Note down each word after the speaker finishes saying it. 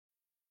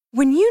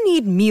When you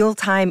need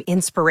mealtime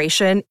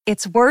inspiration,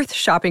 it's worth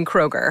shopping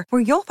Kroger,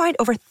 where you'll find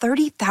over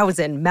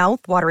 30,000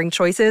 mouth-watering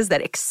choices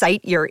that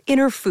excite your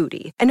inner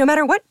foodie. And no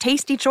matter what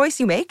tasty choice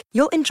you make,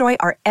 you'll enjoy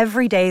our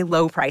everyday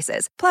low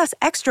prices, plus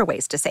extra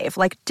ways to save,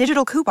 like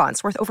digital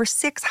coupons worth over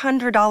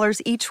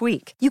 $600 each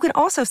week. You can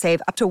also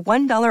save up to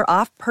 $1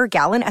 off per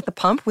gallon at the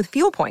pump with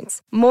fuel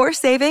points. More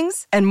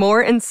savings and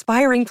more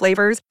inspiring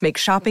flavors make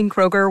shopping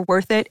Kroger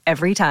worth it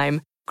every time.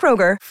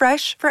 Kroger,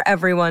 fresh for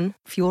everyone.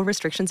 Fuel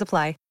restrictions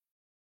apply.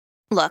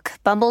 Look,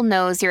 Bumble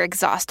knows you're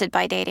exhausted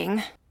by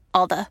dating.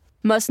 All the,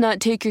 must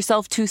not take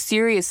yourself too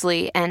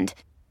seriously, and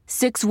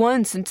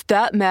 6'1" since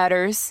that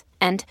matters,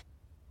 and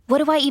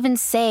what do I even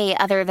say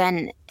other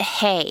than,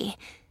 hey?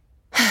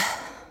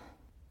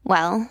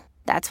 Well,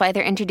 that's why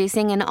they're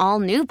introducing an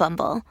all-new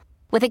Bumble,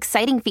 with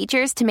exciting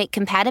features to make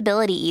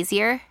compatibility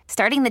easier,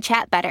 starting the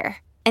chat better,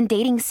 and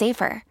dating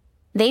safer.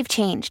 They've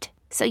changed,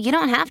 so you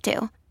don't have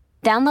to.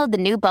 Download the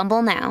new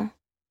Bumble now.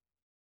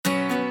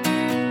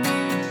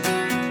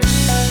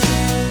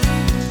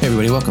 Hey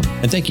everybody, welcome,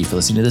 and thank you for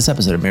listening to this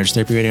episode of Marriage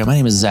Therapy Radio. My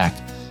name is Zach.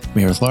 I'm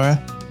here with Laura.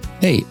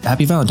 Hey,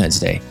 happy Valentine's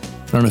Day.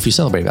 I don't know if you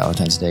celebrate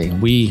Valentine's Day.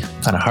 We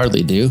kind of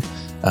hardly do,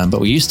 but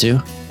we used to,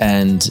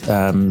 and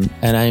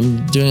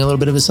I'm doing a little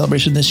bit of a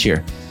celebration this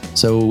year.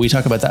 So we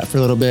talk about that for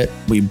a little bit.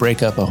 We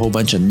break up a whole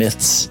bunch of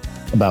myths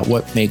about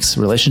what makes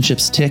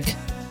relationships tick.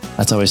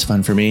 That's always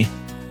fun for me.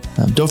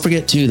 Don't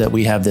forget, too, that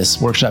we have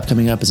this workshop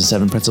coming up. It's a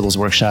 7 Principles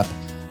workshop.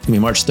 It's going to be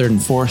March 3rd and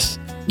 4th.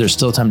 There's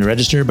still time to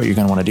register, but you're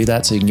going to want to do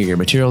that so you can get your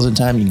materials in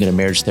time. You can go to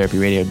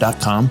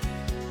marriagetherapyradio.com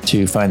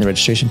to find the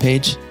registration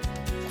page.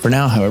 For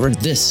now, however,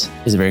 this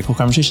is a very cool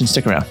conversation.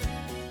 Stick around.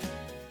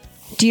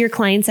 Do your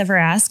clients ever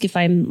ask if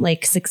I'm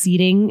like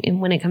succeeding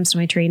when it comes to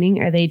my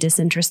training? Are they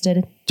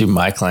disinterested? Do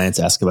my clients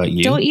ask about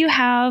you? Don't you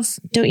have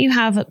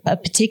a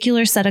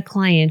particular set of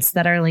clients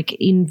that are like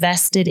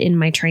invested in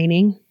my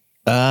training?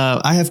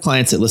 I have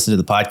clients that listen to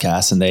the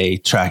podcast and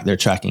they're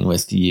tracking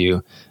with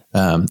you.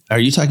 Are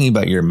you talking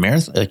about your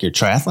marathon, like your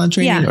triathlon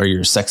training or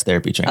your sex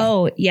therapy training?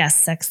 Oh, yes.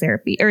 Sex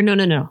therapy. Or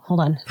no. Hold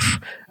on.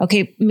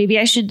 Okay.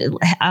 Maybe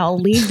I'll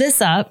leave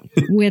this up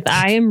with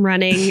I am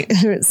running.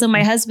 So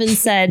my husband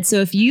said, so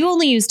if you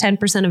only use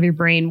 10% of your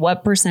brain,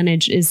 what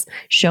percentage is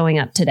showing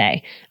up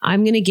today?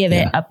 I'm going to give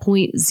it a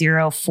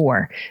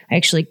 0.04. I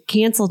actually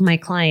canceled my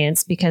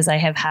clients because I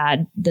have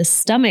had the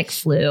stomach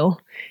flu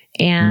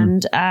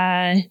and,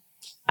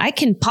 I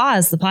can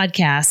pause the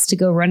podcast to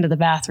go run to the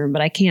bathroom,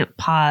 but I can't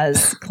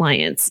pause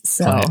clients.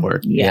 So client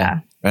work. Yeah.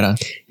 Right on.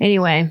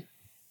 Anyway,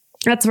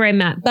 that's where I'm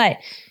at. But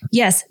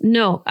yes,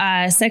 no,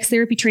 sex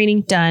therapy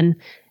training done.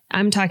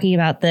 I'm talking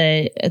about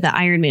the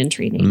Ironman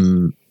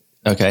training.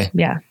 Okay.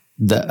 Yeah.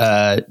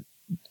 The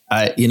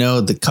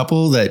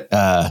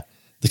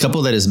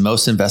couple that is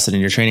most invested in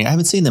your training, I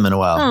haven't seen them in a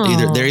while.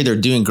 They're either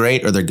doing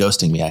great or they're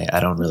ghosting me. I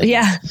don't really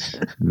know.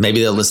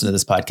 Maybe they'll listen to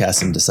this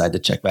podcast and decide to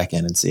check back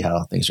in and see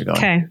how things are going.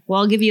 Okay. Well,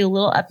 I'll give you a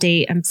little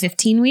update. I'm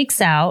 15 weeks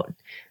out.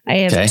 I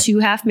have 2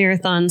 half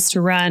marathons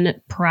to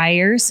run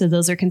prior. So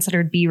those are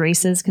considered B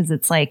races because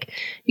it's like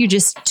you're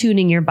just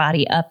tuning your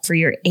body up for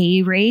your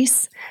A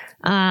race.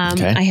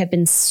 I have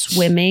been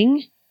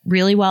swimming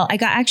really well. I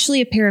got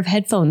actually a pair of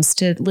headphones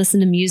to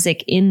listen to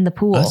music in the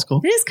pool. That's cool.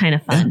 It is kind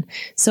of fun. Yeah.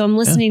 So I'm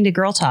listening to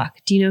Girl Talk.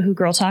 Do you know who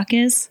Girl Talk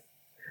is?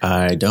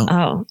 I don't.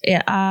 Oh,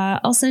 yeah.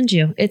 I'll send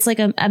you. It's like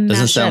a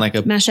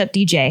mashup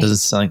DJ. Doesn't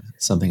sound like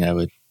something I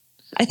would.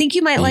 I think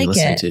you might like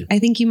it. I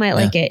think you might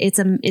like it. It's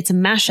a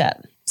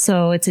mashup.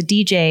 So it's a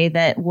DJ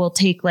that will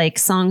take like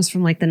songs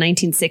from like the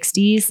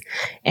 1960s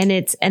and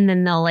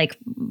then they'll like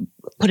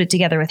put it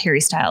together with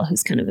Harry Styles,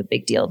 who's kind of a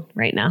big deal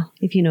right now.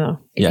 If you know,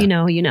 you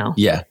know, you know.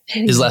 Yeah.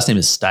 His last name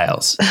is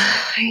Styles.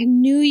 I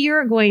knew you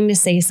were going to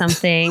say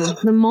something.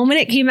 The moment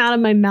it came out of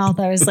my mouth,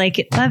 I was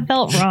like, that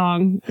felt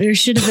wrong. There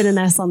should have been an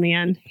S on the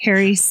end.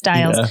 Harry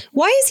Styles. Yeah.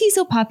 Why is he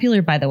so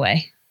popular, by the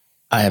way?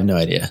 I have no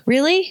idea.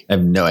 Really? I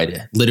have no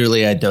idea.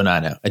 Literally, I do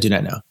not know. I do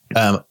not know.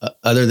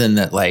 Other than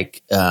that,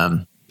 like,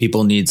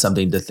 people need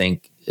something to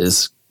think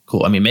is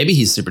cool. I mean, maybe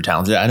he's super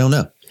talented. I don't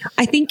know.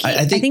 I think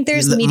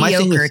there's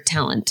mediocre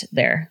talent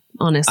there,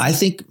 honestly. I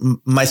think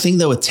my thing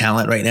though with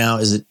talent right now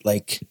is it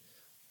like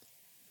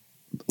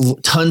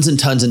tons and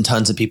tons and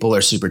tons of people are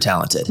super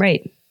talented.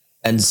 Right.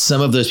 And some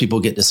of those people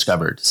get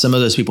discovered. Some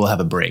of those people have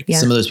a break. Yeah.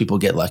 Some of those people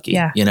get lucky,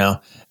 you know?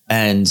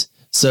 And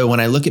so when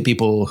I look at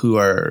people who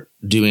are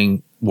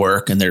doing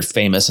work and they're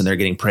famous and they're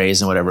getting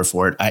praise and whatever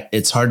for it,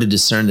 it's hard to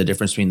discern the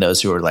difference between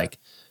those who are like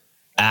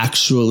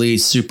actually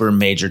super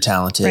major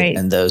talented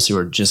and those who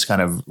are just kind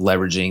of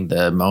leveraging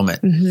the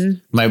moment. Mm-hmm.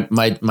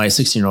 My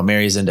 16-year-old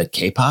Mary is into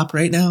K-pop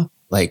right now.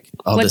 Like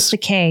what's the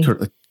K?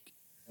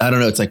 I don't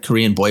know. It's like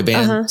Korean boy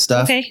band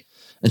stuff. Okay.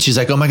 And she's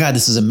like, oh my God,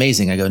 this is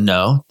amazing. I go,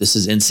 no, this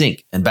is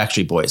NSYNC and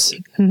Backstreet Boys.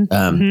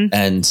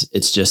 And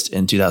it's just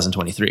in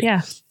 2023.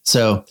 Yeah.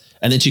 So,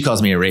 and then she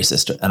calls me a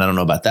racist and I don't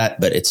know about that,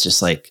 but it's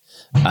just like,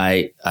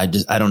 I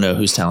don't know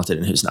who's talented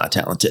and who's not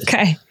talented.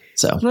 Okay.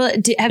 So, well,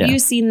 have you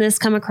seen this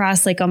come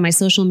across like on my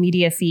social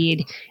media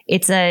feed?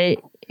 It's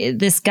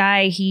this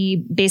guy,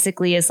 he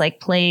basically is like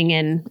playing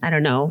in, I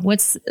don't know,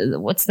 what's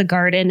the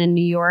garden in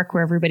New York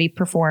where everybody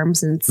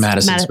performs? And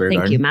Madison Square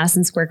Garden. Thank you,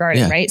 Madison Square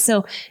Garden, Yeah. right?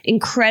 So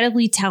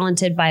incredibly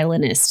talented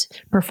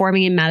violinist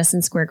performing in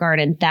Madison Square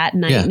Garden that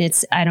night. Yeah. And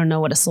it's, I don't know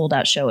what a sold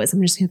out show is.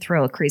 I'm just going to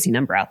throw a crazy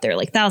number out there,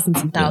 like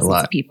thousands and thousands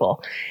lot. of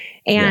people.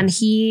 And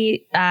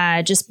he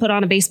just put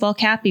on a baseball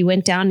cap. He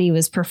went down and he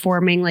was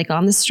performing like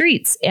on the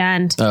streets.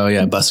 And Oh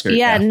yeah, busker.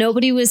 yeah,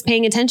 nobody was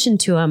paying attention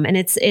to him. And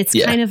it's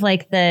Yeah. kind of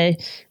like the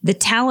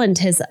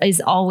talent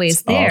is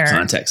always all there.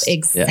 context. Yeah.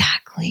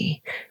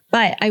 Exactly.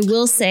 But I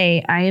will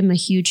say I am a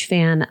huge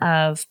fan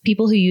of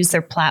people who use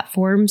their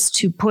platforms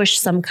to push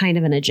some kind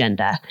of an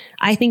agenda.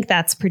 I think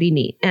that's pretty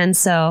neat. And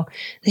so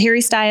the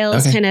Harry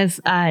Styles Okay. kind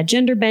of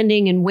gender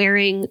bending and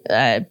wearing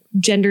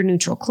gender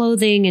neutral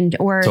clothing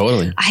or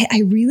Totally.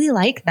 I really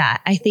like that.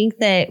 I think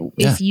that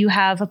Yeah. if you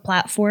have a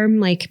platform,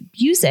 like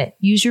use it,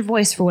 use your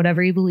voice for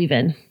whatever you believe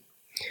in.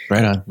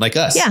 Right on. Like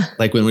us. Yeah.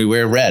 Like when we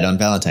wear red on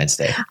Valentine's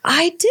Day.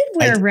 I did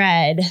wear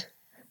red.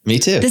 Me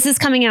too. This is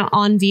coming out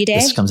on V-Day.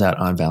 This comes out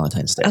on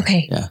Valentine's Day.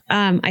 Okay. Yeah.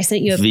 I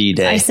sent you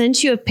V-Day. I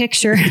sent you a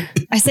picture.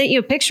 I sent you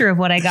a picture of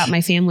what I got my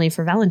family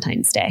for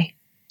Valentine's Day.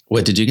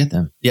 What did you get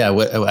them? Yeah.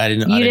 What I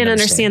didn't. You I didn't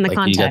understand the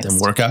like, You got them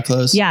context. workout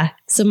clothes. Yeah.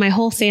 So my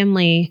whole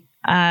family,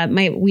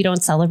 we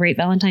don't celebrate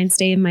Valentine's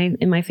Day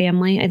in my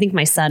family. I think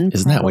my son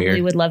Isn't that probably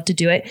weird? would love to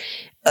do it.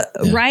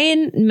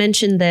 Ryan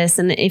mentioned this,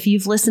 and if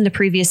you've listened to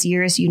previous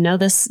years, you know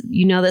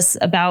this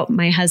about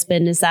my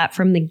husband, is that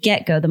from the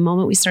get-go, the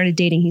moment we started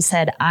dating, he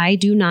said, I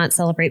do not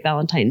celebrate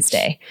Valentine's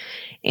Day.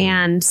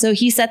 And so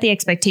he set the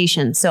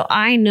expectation. So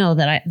I know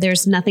that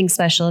there's nothing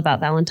special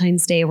about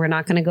Valentine's Day. We're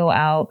not going to go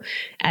out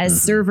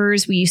as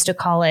servers. We used to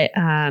call it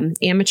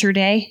amateur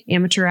day,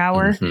 amateur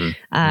hour,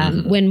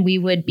 when we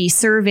would be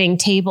serving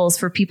tables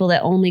for people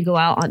that only go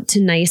out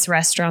to nice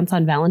restaurants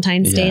on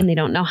Valentine's Day, Yeah. and they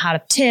don't know how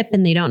to tip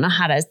and they don't know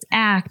how to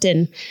act.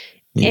 And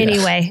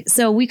anyway,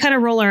 so we kind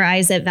of roll our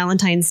eyes at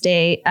Valentine's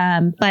Day.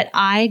 But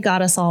I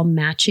got us all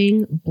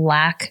matching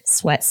black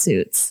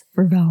sweatsuits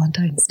for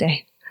Valentine's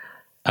Day.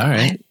 All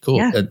right. Cool.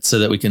 Yeah. So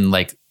that we can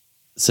like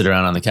sit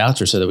around on the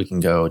couch, or so that we can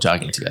go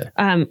jogging together.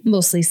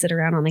 Mostly sit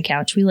around on the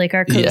couch. We like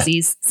our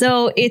cozies.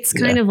 So it's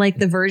kind of like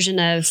the version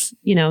of,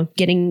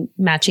 getting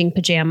matching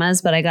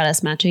pajamas, but I got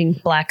us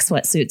matching black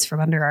sweatsuits from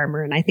Under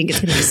Armour, and I think it's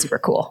going to be super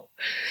cool.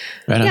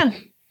 Right on. Yeah.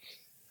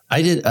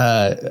 I did.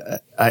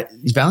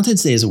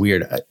 Valentine's Day is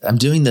weird. I'm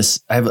doing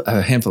this. I have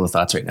a handful of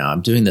thoughts right now.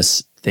 I'm doing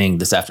this thing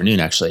this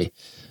afternoon, actually,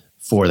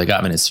 for the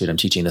Gottman Institute. I'm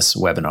teaching this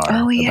webinar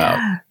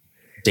about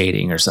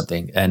dating or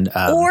something. And,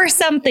 or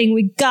something.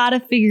 We got to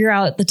figure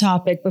out the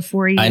topic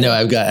before you. I know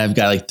I've got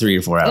like 3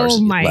 or 4 hours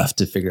left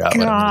to figure out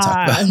what I'm going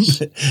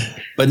to talk about.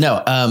 But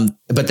no,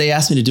 but they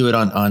asked me to do it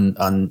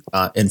on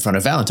in front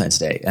of Valentine's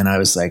Day. And I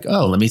was like,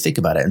 oh, let me think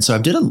about it. And so I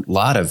did a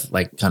lot of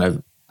like kind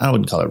of, I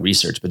wouldn't call it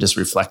research, but just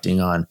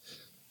reflecting on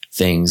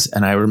things.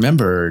 And I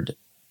remembered,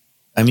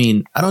 I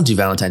mean, I don't do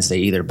Valentine's Day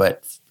either,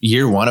 but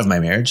year 1 of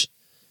my marriage,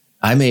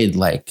 I made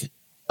like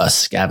a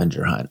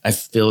scavenger hunt. I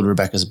filled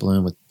Rebecca's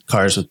balloon with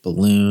cars with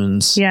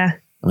balloons. Yeah.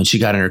 And when she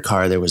got in her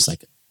car, there was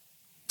like a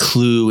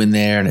clue in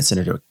there, and it sent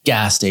her to a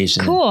gas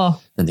station. Cool.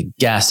 And the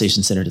gas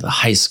station sent her to the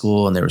high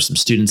school, and there were some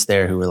students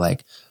there who were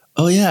like,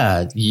 oh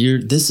yeah,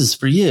 this is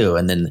for you.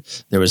 And then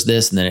there was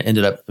this, and then it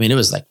ended up, I mean, it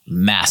was like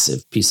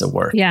massive piece of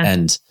work. Yeah.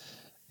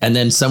 And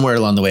then somewhere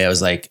along the way, I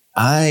was like,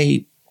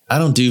 I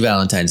don't do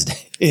Valentine's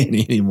Day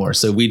anymore.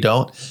 So we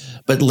don't.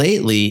 But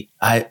lately,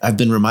 I've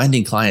been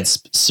reminding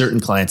clients, certain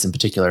clients in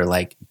particular,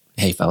 like,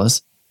 hey,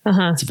 fellas,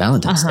 it's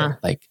Valentine's Day.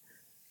 Like,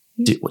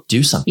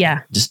 do something.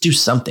 Yeah. Just do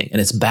something.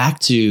 And it's back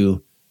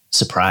to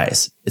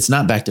surprise. It's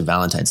not back to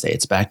Valentine's Day.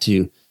 It's back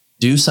to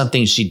do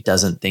something she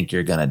doesn't think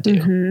you're going to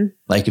do. Mm-hmm.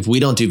 Like if we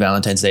don't do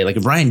Valentine's Day, like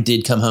if Ryan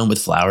did come home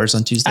with flowers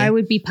on Tuesday, I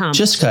would be pumped.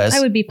 Just because.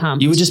 I would be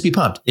pumped. You would just be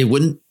pumped. It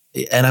wouldn't.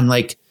 And I'm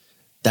like,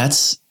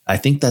 I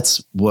think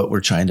that's what we're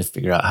trying to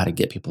figure out how to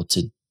get people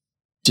to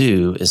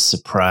do, is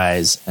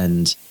surprise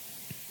and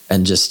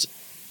just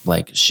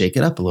like shake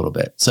it up a little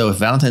bit. So if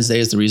Valentine's Day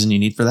is the reason you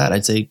need for that,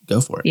 I'd say go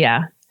for it.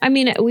 Yeah. I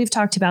mean, we've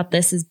talked about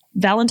this, is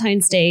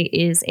Valentine's Day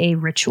is a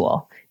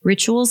ritual.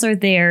 Rituals are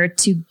there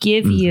to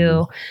give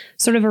you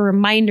sort of a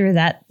reminder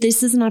that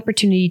this is an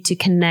opportunity to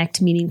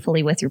connect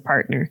meaningfully with your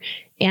partner.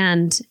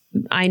 And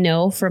I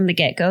know from the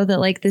get-go that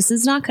like, this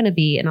is not going to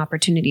be an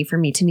opportunity for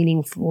me to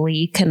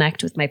meaningfully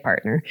connect with my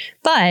partner,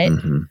 but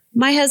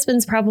my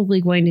husband's probably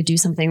going to do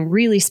something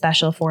really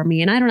special for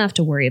me, and I don't have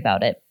to worry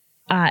about it.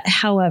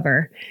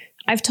 However,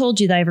 I've told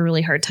you that I have a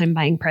really hard time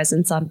buying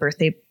presents on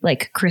birthday,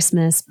 like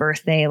Christmas,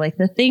 birthday, like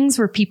the things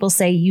where people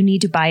say you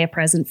need to buy a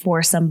present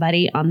for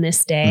somebody on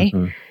this day.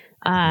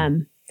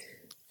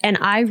 And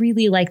I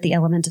really like the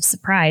element of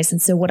surprise. And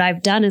so what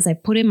I've done is I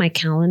put in my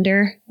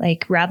calendar,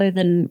 like rather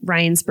than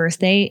Ryan's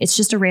birthday, it's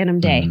just a random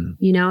day.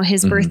 You know,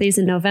 his birthday's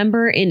in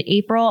November. In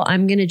April,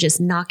 I'm going to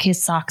just knock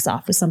his socks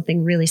off with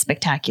something really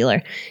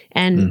spectacular.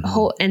 And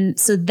and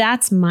so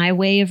that's my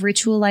way of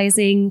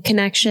ritualizing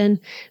connection.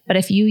 But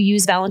if you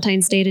use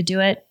Valentine's Day to do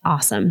it,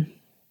 awesome.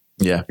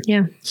 Yeah.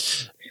 Yeah.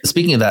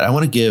 Speaking of that, I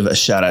want to give a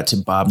shout out to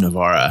Bob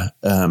Navarra,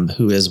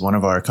 who is one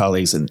of our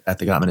colleagues at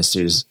the Gottman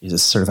Institute. He's a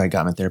certified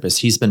Gottman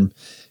therapist. He's been,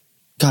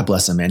 God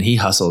bless him, man. He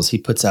hustles. He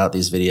puts out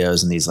these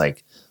videos and these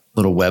like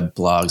little web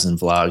blogs and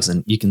vlogs.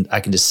 And I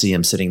can just see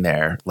him sitting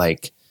there,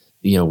 like,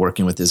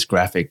 working with his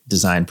graphic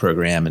design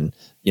program and,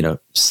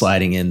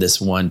 sliding in this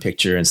one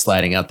picture and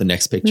sliding out the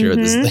next picture.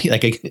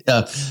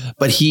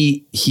 But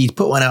he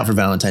put one out for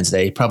Valentine's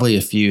Day, probably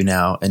a few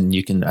now. And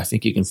I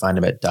think you can find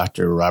him at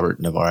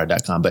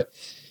drrobertnavarra.com. But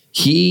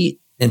he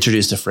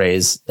introduced a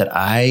phrase that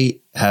I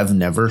have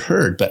never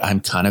heard, but I'm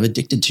kind of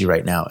addicted to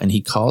right now. And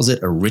he calls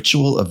it a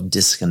ritual of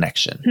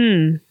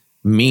disconnection,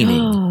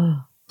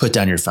 meaning put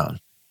down your phone.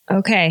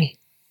 Okay.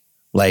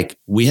 Like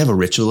we have a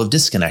ritual of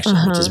disconnection,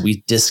 which is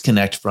we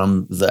disconnect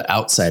from the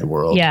outside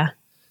world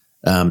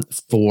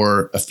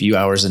for a few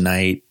hours a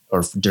night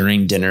or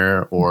during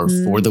dinner or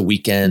for the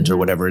weekend or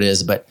whatever it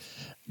is. But,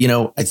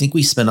 I think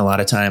we spend a lot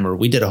of time, or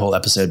we did a whole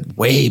episode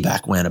way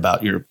back when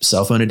about your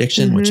cell phone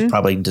addiction, which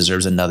probably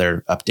deserves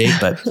another update.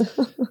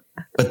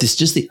 But this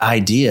just the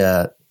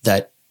idea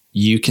that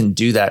you can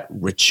do that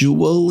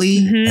ritually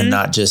and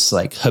not just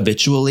like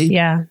habitually.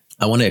 Yeah.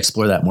 I want to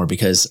explore that more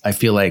because I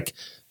feel like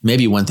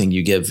maybe one thing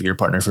you give your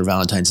partner for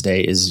Valentine's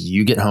Day is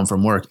you get home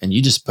from work and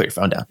you just put your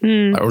phone down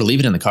or leave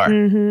it in the car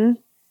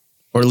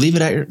or leave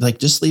it at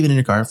just leave it in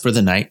your car for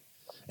the night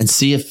and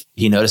see if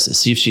he notices,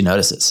 see if she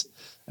notices.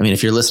 I mean,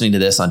 if you're listening to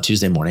this on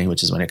Tuesday morning,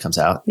 which is when it comes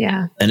out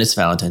and it's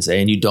Valentine's Day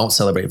and you don't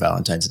celebrate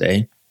Valentine's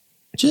Day,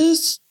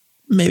 just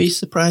maybe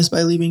surprised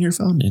by leaving your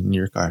phone in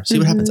your car. See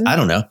what happens. I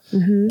don't know.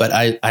 But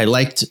I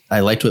liked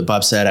what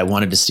Bob said. I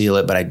wanted to steal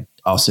it, but I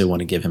also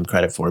want to give him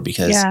credit for it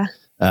because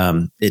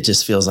it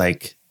just feels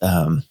like we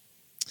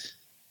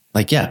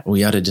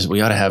ought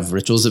to have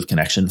rituals of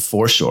connection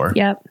for sure.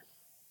 Yep.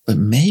 But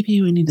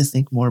maybe we need to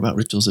think more about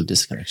rituals of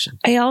disconnection.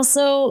 I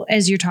also,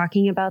 as you're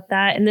talking about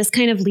that, and this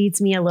kind of leads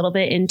me a little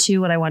bit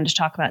into what I wanted to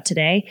talk about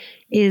today,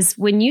 is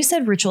when you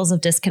said rituals of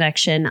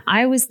disconnection,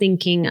 I was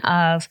thinking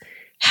of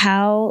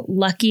how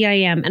lucky I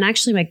am. And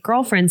actually, my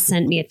girlfriend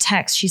sent me a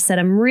text. She said,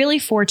 I'm really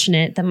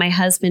fortunate that my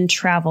husband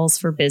travels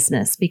for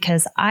business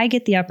because I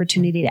get the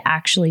opportunity to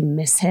actually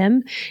miss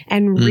him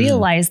and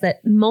realize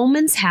that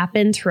moments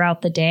happen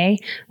throughout the day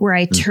where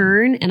I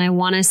turn and I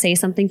want to say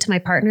something to my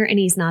partner and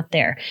he's not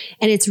there.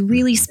 And it's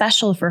really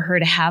special for her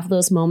to have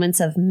those moments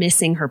of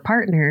missing her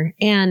partner.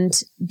 And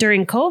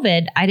during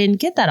COVID, I didn't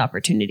get that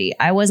opportunity.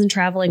 I wasn't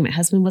traveling. My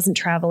husband wasn't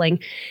traveling.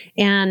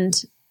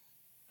 And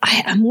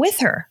I'm with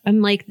her.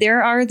 I'm like,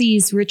 there are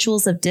these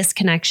rituals of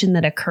disconnection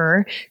that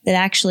occur that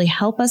actually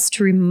help us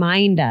to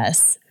remind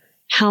us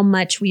how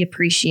much we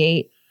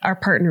appreciate our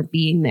partner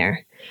being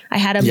there. I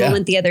had a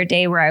moment the other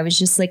day where I was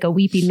just like a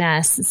weepy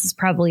mess. This is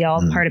probably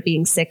all part of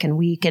being sick and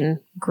weak and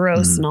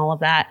gross and all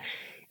of that.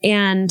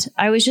 And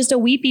I was just a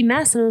weepy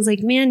mess. And I was like,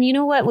 man, you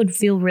know what would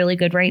feel really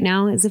good right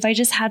now is if I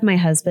just had my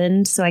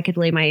husband so I could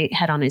lay my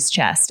head on his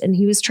chest. And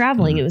he was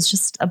traveling. It was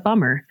just a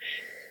bummer.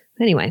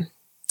 Anyway,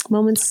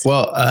 moments.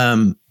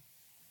 Well,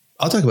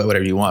 I'll talk about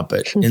whatever you want,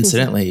 but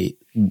incidentally,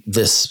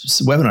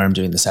 this webinar I'm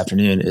doing this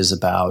afternoon is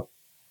about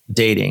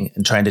dating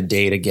and trying to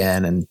date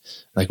again and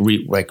like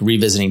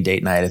revisiting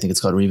date night. I think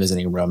it's called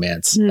Revisiting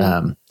Romance.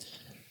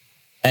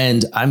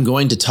 And I'm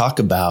going to talk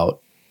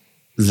about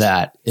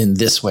that in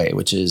this way,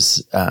 which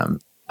is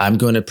I'm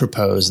going to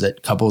propose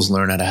that couples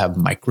learn how to have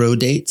micro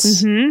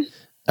dates,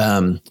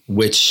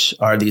 which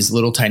are these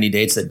little tiny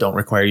dates that don't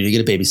require you to get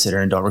a babysitter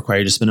and don't require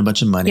you to spend a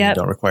bunch of money and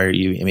don't require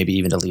you maybe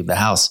even to leave the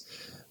house.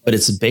 But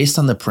it's based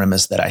on the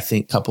premise that I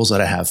think couples ought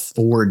to have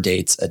 4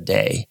 dates a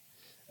day.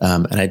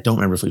 And I don't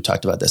remember if we've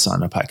talked about this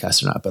on a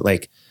podcast or not, but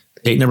like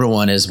date number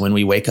 1 is when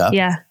we wake up.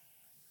 Yeah.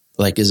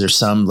 Like, is there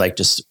some like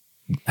just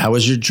how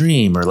was your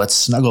dream? Or let's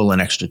snuggle an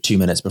extra 2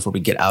 minutes before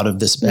we get out of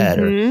this bed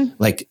or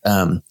like,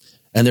 and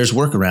there's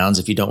workarounds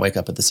if you don't wake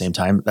up at the same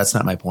time. That's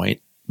not my point.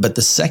 But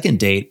the second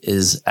date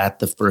is at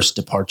the first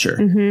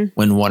departure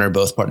when one or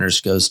both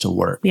partners goes to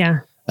work. Yeah.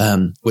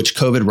 Which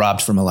COVID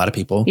robbed from a lot of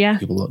people. Yeah.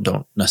 People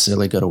don't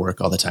necessarily go to work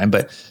all the time,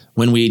 but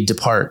when we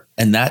depart,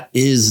 and that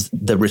is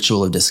the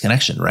ritual of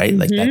disconnection, right?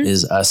 Like that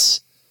is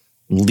us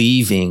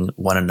leaving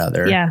one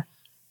another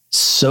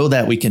so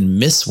that we can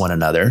miss one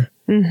another.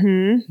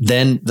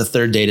 Then the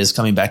third date is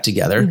coming back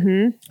together.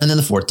 And then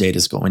the fourth date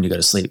is going to go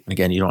to sleep. And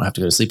again, you don't have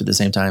to go to sleep at the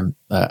same time.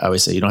 I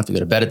always say you don't have to go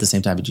to bed at the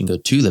same time, but you can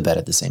go to the bed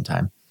at the same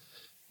time.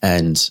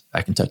 And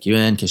I can tuck you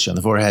in, kiss you on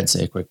the forehead,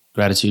 say a quick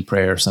gratitude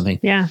prayer or something.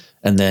 Yeah.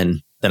 And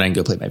then I can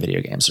go play my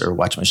video games or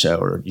watch my show,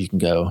 or you can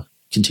go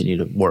continue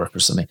to work or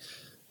something.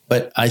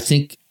 But I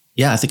think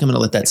I'm going to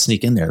let that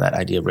sneak in there, that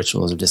idea of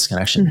rituals of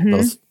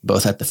disconnection,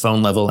 both at the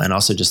phone level and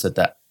also just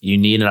that you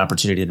need an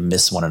opportunity to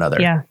miss one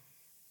another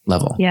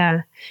level.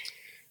 Yeah.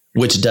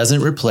 Which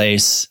doesn't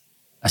replace,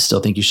 I still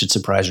think you should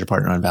surprise your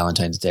partner on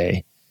Valentine's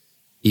Day,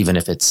 even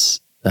if it's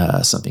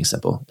something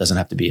simple. It doesn't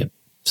have to be a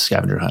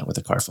scavenger hunt with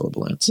a car full of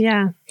balloons.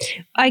 Yeah.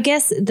 I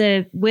guess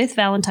with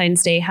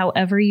Valentine's Day,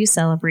 however you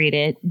celebrate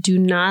it, do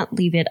not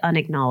leave it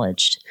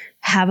unacknowledged.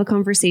 have a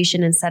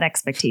conversation and set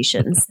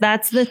expectations.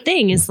 That's the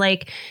thing is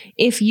like,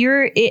 if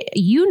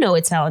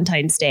it's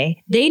Valentine's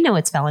Day, they know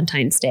it's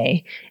Valentine's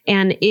Day.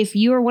 And if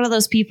you are one of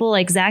those people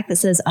like Zach that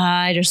says,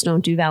 I just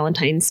don't do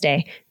Valentine's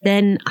Day,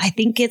 then I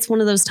think it's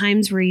one of those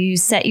times where you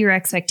set your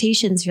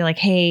expectations. You're like,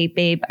 hey,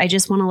 babe, I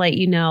just want to let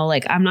you know,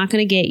 like, I'm not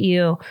going to get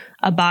you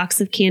a box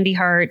of candy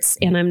hearts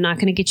and I'm not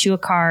going to get you a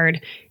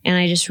card. And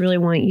I just really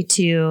want you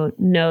to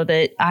know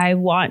that I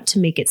want to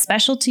make it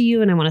special to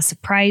you and I want to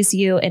surprise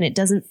you. And it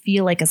doesn't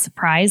feel like a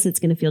surprise. It's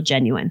going to feel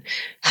genuine.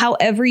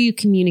 However you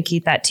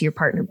communicate that to your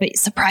partner, but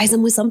surprise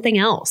them with something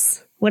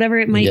else, whatever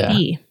it might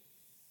be.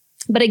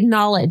 But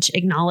acknowledge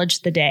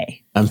the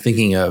day. I'm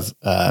thinking of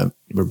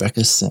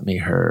Rebecca sent me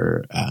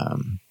her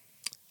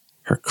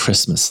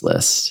Christmas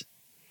list.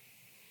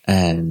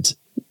 And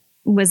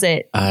was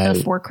it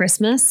before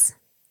Christmas?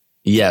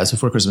 Yeah, it was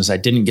before Christmas. I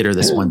didn't get her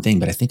this one thing,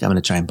 but I think I'm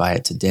going to try and buy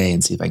it today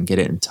and see if I can get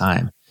it in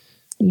time.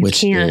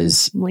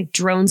 Is like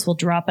drones will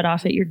drop it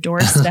off at your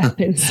doorstep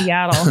in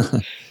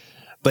Seattle.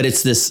 But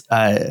it's this,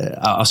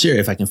 I'll share it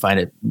if I can find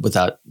it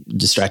without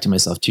distracting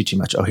myself too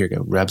much. Oh, here we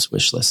go. Reb's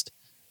wish list.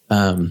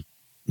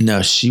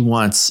 No, she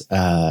wants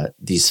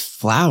these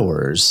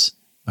flowers.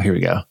 Oh, here we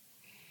go.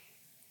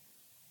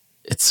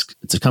 It's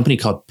a company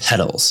called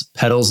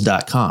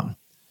petals.com,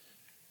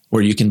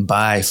 where you can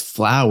buy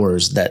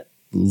flowers that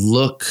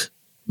look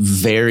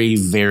very,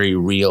 very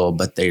real,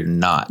 but they're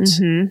not.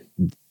 Mm-hmm.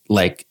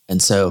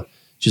 And so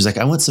she was like,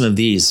 I want some of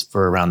these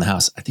for around the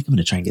house. I think I'm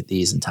going to try and get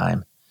these in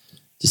time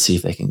to see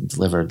if they can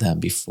deliver them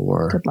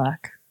before. Good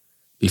luck.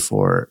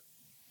 Before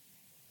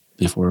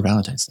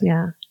Valentine's Day.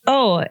 Yeah.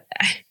 Oh,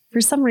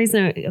 for some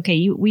reason,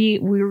 okay, we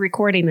were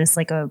recording this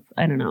like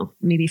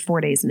maybe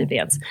 4 days in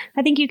advance.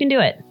 I think you can do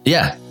it.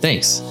 Yeah,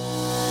 thanks.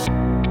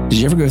 Did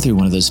you ever go through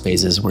one of those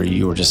phases where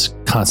you were just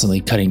constantly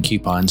cutting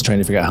coupons, trying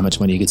to figure out how much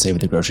money you could save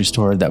at the grocery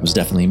store? That was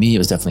definitely me. It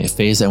was definitely a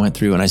phase I went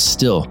through, and I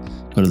still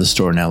go to the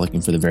store now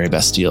looking for the very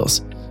best deals.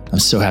 I'm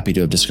so happy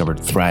to have discovered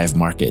Thrive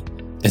Market.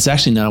 It's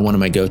actually now one of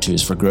my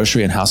go-tos for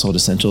grocery and household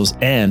essentials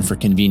and for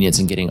convenience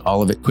in getting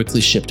all of it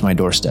quickly shipped to my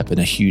doorstep and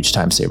a huge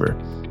time saver.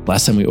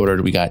 Last time we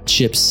ordered, we got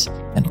chips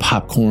and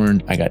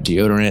popcorn. I got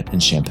deodorant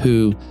and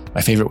shampoo.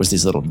 My favorite was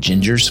these little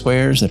ginger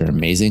squares that are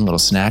amazing little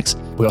snacks.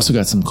 We also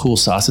got some cool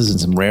sauces and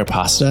some rare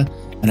pasta,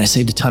 and I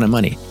saved a ton of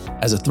money.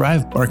 As a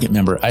Thrive Market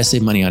member, I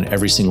save money on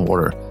every single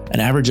order, an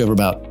average of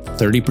about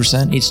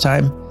 30% each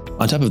time.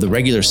 On top of the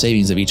regular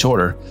savings of each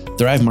order,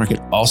 Thrive Market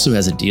also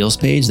has a deals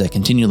page that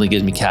continually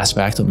gives me cash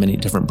back on many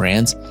different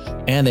brands,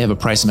 and they have a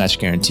price match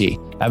guarantee.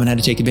 I haven't had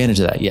to take advantage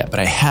of that yet,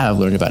 but I have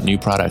learned about new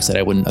products that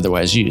I wouldn't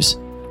otherwise use.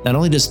 Not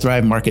only does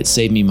Thrive Market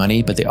save me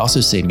money, but they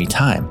also save me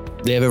time.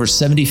 They have over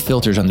 70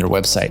 filters on their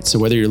website, so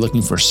whether you're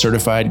looking for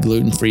certified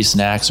gluten-free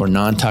snacks or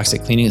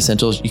non-toxic cleaning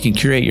essentials, you can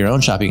curate your own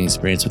shopping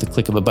experience with a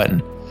click of a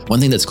button. One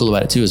thing that's cool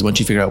about it too is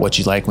once you figure out what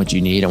you like, what you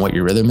need, and what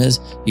your rhythm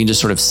is, you can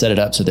just sort of set it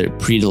up so that it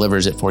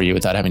pre-delivers it for you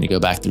without having to go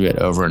back through it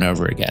over and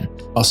over again.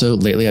 Also,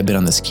 lately I've been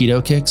on this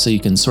keto kick, so you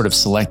can sort of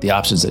select the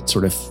options that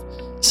sort of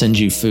send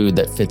you food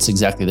that fits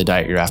exactly the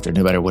diet you're after,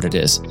 no matter what it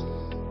is.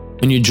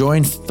 When you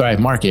join Thrive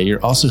Market,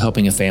 you're also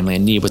helping a family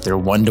in need with their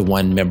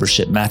one-to-one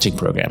membership matching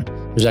program.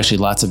 There's actually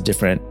lots of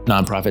different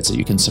nonprofits that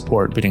you can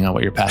support depending on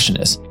what your passion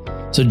is.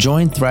 So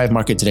join Thrive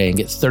Market today and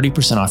get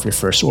 30% off your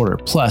first order,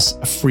 plus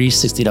a free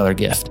 $60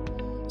 gift.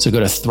 So go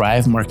to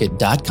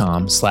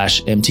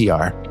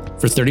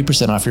thrivemarket.com/MTR for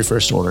 30% off your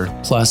first order,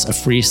 plus a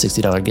free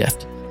 $60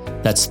 gift.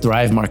 That's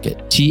Thrive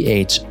Market,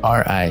 THRIVE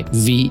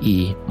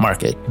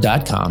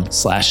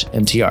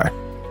market.com/MTR.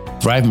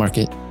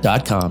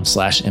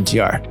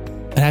 thrivemarket.com/MTR.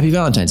 And happy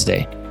Valentine's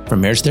Day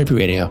from Marriage Therapy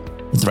Radio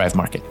and Thrive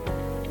Market.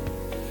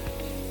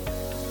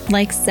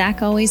 Like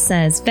Zach always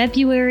says,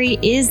 February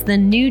is the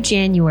new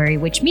January,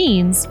 which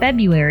means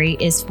February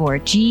is for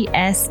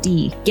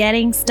GSD,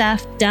 getting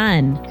stuff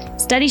done.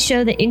 Studies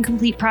show that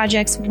incomplete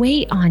projects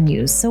weigh on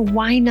you, so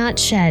why not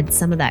shed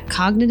some of that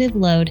cognitive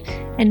load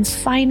and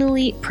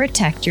finally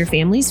protect your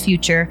family's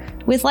future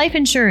with life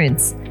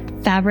insurance?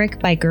 Fabric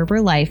by Gerber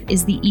Life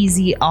is the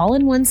easy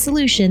all-in-one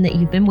solution that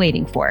you've been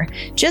waiting for.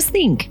 Just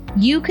think,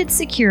 you could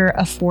secure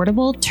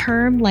affordable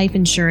term life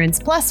insurance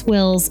plus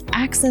wills,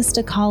 access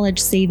to college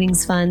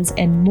savings funds,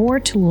 and more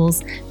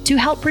tools to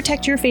help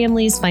protect your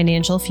family's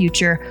financial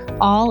future,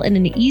 all in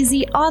an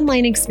easy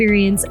online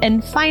experience,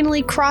 and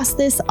finally cross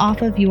this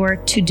off of your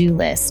to-do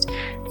list.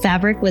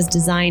 Fabric was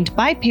designed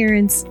by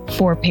parents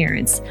for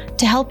parents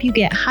to help you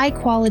get high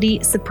quality,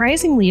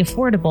 surprisingly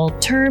affordable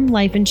term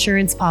life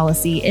insurance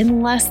policy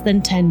in less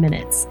than 10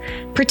 minutes.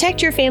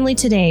 Protect your family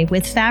today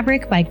with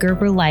Fabric by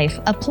Gerber Life.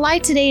 Apply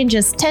today in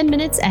just 10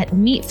 minutes at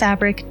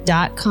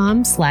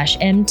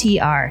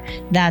meetfabric.com/MTR.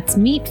 That's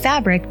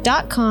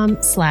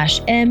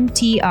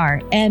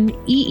meetfabric.com/MTR.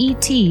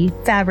 MEET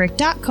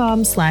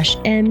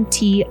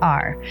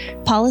fabric.com/MTR.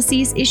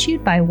 Policies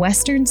issued by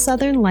Western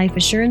Southern Life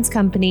Assurance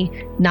Company,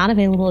 not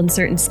available in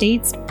certain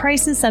states.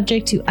 Prices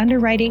subject to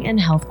underwriting and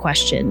health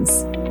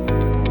questions.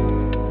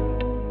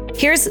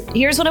 Here's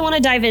what I want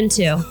to dive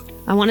into.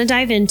 I want to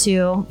dive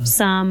into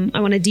I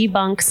want to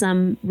debunk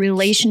some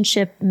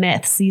relationship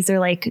myths. These are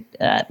like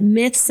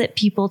myths that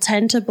people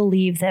tend to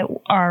believe that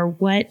are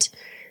what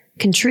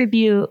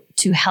contribute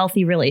to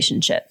healthy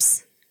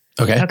relationships.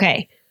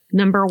 Okay.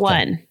 Number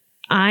one,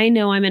 I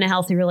know I'm in a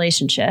healthy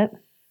relationship,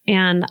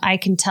 and I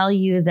can tell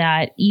you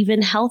that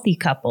even healthy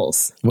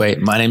couples. Wait,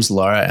 my name's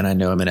Laura, and I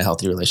know I'm in a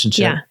healthy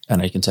relationship. Yeah.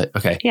 And I can tell.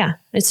 Okay. Yeah,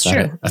 it's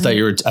true. I thought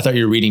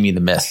you were reading me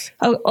the myth.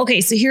 Oh,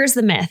 okay. So here's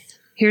the myth.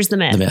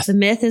 The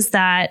myth is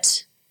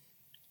that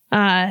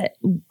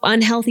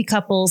unhealthy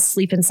couples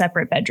sleep in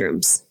separate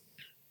bedrooms.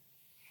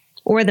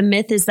 Or the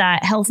myth is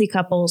that healthy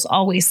couples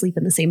always sleep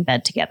in the same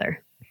bed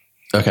together.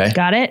 Okay.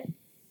 Got it?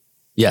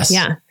 Yes.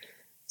 Yeah.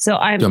 So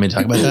do you want me to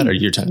talk about that, or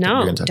you're talking?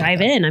 No,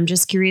 dive in. I'm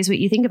just curious what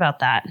you think about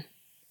that.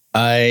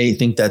 I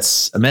think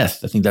that's a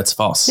myth. I think that's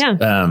false.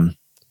 Yeah.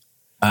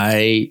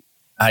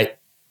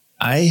 I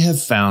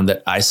have found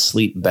that I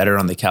sleep better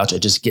on the couch. I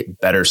just get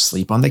better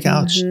sleep on the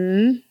couch.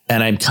 Mm-hmm.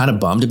 And I'm kind of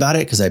bummed about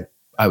it because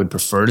I would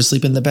prefer to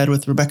sleep in the bed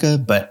with Rebecca,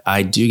 but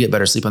I do get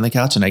better sleep on the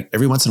couch. And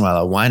every once in a while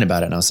I'll whine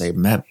about it and I'll say,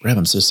 Reb,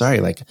 I'm so sorry.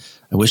 Like,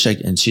 I wish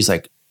and she's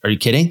like, are you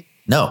kidding?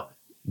 No,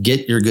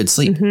 get your good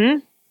sleep. Mm-hmm.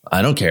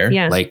 I don't care.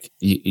 Yeah. Like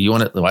you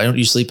want to, why don't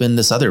you sleep in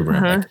this other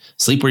room? Like,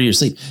 sleep where you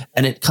sleep.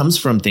 And it comes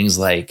from things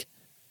like,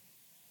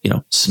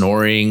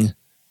 snoring,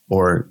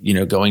 or,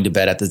 going to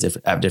bed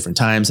at different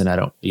times. And I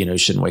don't,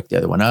 shouldn't wake the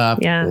other one up.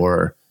 Yeah.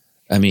 Or,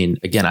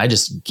 again, I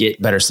just get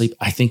better sleep.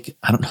 I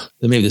don't know,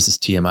 maybe this is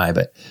TMI,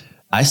 but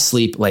I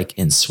sleep like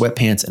in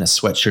sweatpants and a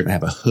sweatshirt, and I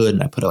have a hood,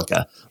 and I put like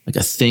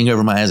a thing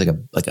over my eyes,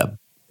 like a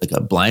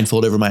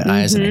blindfold over my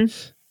eyes. And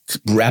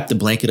I wrap the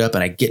blanket up,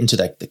 and I get into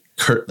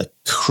the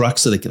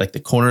crux of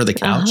the corner of the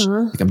couch.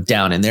 Like I'm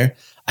down in there.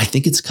 I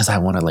think it's because I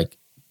want to like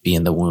be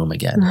in the womb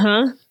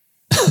again.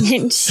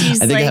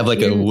 She's I think I have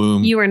like a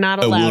womb. You are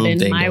not allowed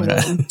in my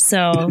womb,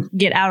 so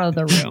get out of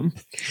the room.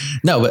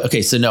 No, but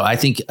okay. So no, I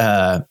think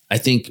if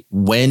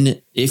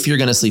you're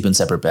going to sleep in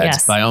separate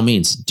beds, by all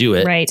means do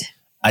it. Right.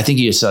 I think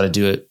you just ought to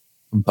do it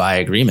by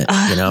agreement,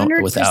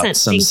 100%. without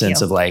some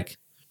sense of like,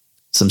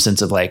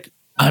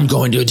 I'm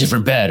going to a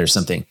different bed or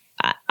something.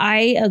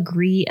 I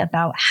agree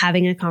about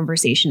having a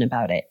conversation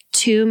about it.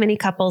 Too many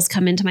couples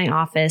come into my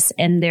office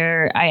and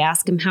I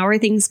ask them, how are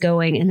things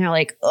going? And they're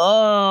like,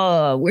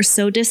 oh, we're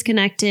so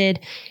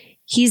disconnected.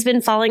 He's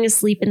been falling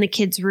asleep in the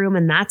kids' room,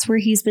 and that's where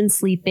he's been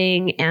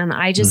sleeping. And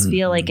I just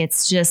feel like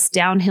it's just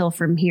downhill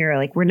from here.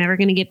 Like, we're never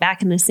going to get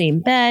back in the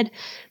same bed,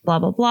 blah,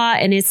 blah, blah.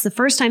 And it's the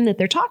first time that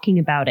they're talking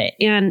about it.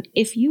 And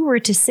if you were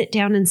to sit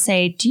down and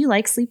say, do you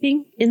like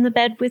sleeping in the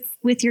bed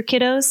with your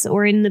kiddos,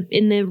 or in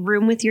the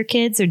room with your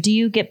kids? Or do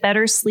you get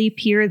better sleep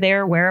here,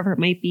 there, wherever it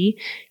might be?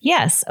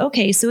 Yes.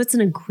 Okay. So it's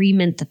an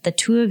agreement that the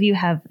two of you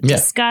have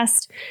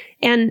discussed.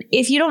 And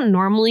if you don't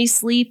normally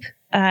sleep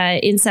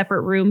in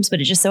separate rooms, but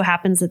it just so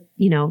happens that,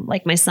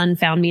 like my son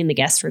found me in the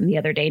guest room the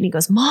other day, and he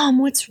goes, Mom,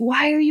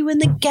 why are you in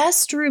the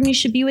guest room? You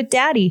should be with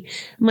Daddy.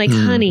 I'm like,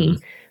 honey,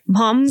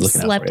 Mom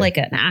slept like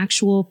an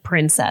actual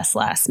princess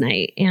last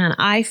night, and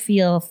I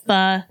feel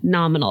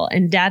phenomenal.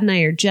 And Dad and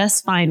I are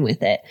just fine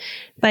with it.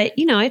 But,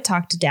 I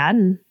talked to Dad,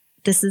 and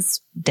this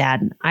is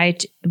Dad.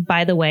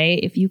 By the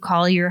way, if you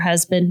call your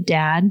husband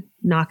Dad,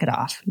 knock it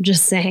off.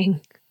 Just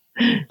saying.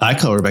 I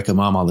call Rebecca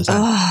Mom all the time.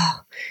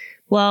 Oh.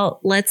 Well,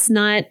 let's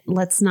not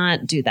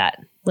do that.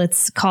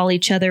 Let's call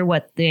each other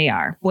what they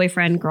are: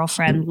 boyfriend,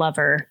 girlfriend,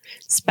 lover,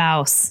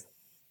 spouse.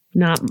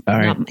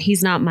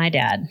 He's not my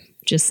dad.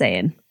 Just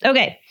saying.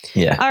 Okay.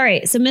 Yeah. All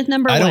right. So myth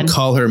number 1. I don't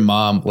call her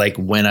mom like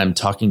when I'm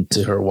talking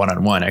to her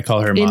one-on-one. I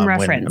call her mom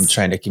when I'm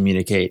trying to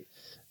communicate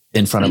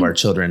in front of our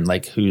children,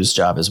 like whose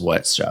job is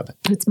what's job.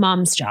 It's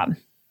Mom's job.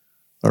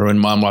 Or when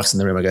Mom walks in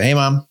the room, I go, hey,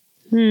 Mom.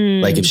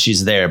 Like if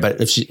she's there,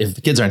 but if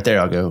the kids aren't there,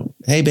 I'll go,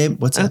 hey, babe,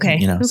 what's up?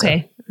 Okay.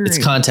 Okay. So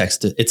it's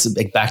context. It's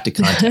back to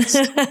context.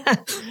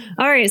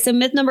 All right. So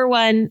myth number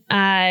 1,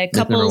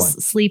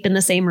 couples sleep in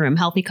the same room.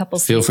 Healthy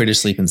couples feel free to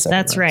sleep in separate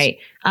That's rooms.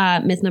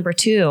 right. Myth number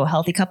 2,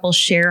 healthy couples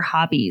share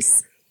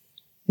hobbies.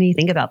 What do you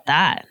think about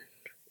that?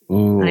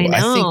 Ooh, I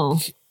know.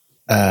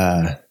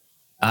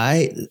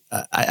 I think,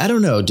 I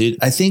don't know, dude.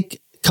 I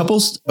think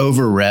couples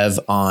over rev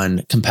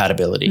on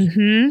compatibility.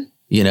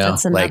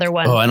 That's another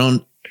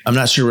one. I'm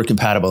not sure we're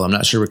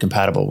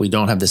compatible. We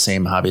don't have the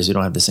same hobbies. We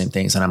don't have the same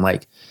things. And I'm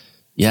like,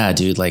 yeah,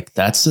 dude, like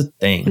that's the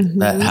thing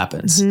that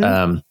happens.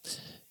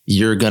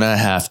 You're going to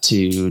have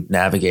to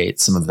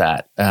navigate some of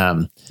that.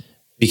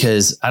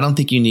 Because I don't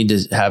think you need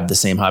to have the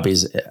same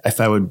hobbies.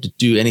 If I would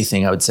do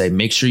anything, I would say,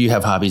 make sure you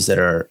have hobbies that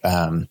are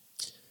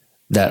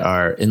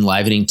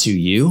enlivening to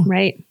you.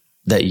 Right.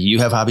 That you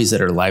have hobbies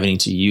that are enlivening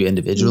to you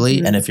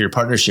individually. And if your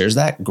partner shares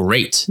that,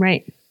 great.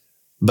 Right.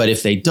 But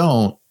if they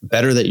don't,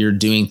 better that you're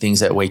doing things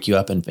that wake you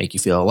up and make you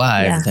feel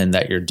alive than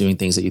that you're doing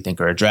things that you think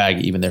are a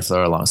drag, even if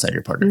they're alongside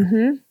your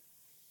partner.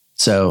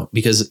 So,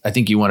 because I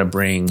think you want to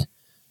bring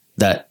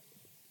that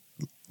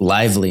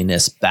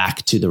liveliness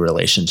back to the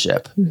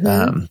relationship.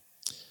 I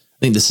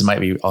think this might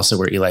be also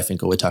where Eli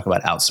Finkel would talk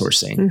about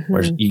outsourcing,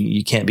 where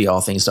you can't be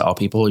all things to all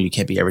people. You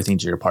can't be everything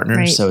to your partner.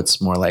 Right. So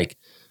it's more like,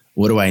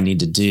 what do I need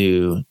to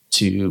do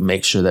to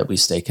make sure that we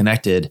stay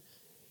connected?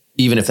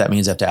 even if that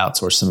means I have to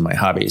outsource some of my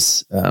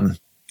hobbies.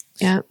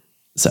 Yeah.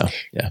 So,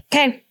 yeah.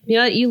 Okay. You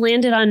know, you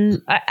landed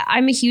on,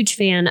 I'm a huge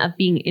fan of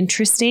being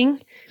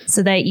interesting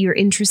so that you're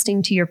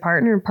interesting to your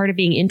partner. And part of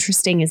being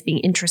interesting is being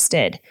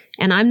interested.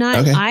 And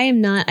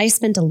I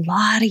spent a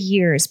lot of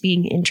years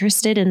being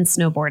interested in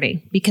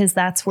snowboarding because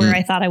that's where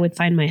I thought I would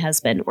find my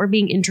husband, or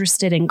being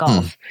interested in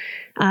golf.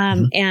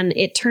 And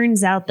it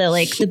turns out that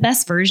like the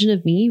best version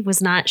of me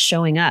was not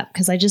showing up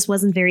because I just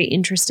wasn't very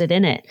interested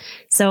in it.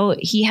 So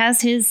he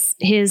has his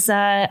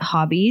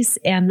hobbies,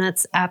 and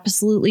that's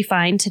absolutely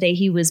fine. Today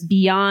he was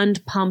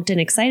beyond pumped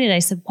and excited. I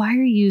said, "Why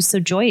are you so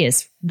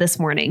joyous this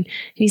morning?" And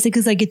he said,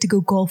 "Because I get to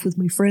go golf with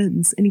my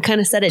friends." And he kind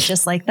of said it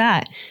just like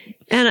that.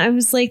 And I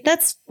was like,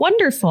 that's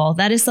wonderful.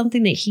 That is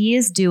something that he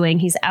is doing.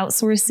 He's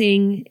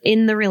outsourcing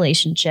in the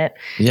relationship.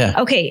 Yeah.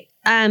 Okay.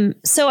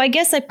 So I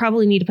guess I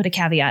probably need to put a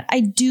caveat.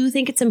 I do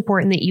think it's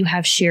important that you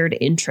have shared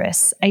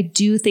interests. I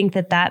do think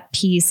that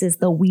piece is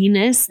the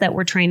we-ness that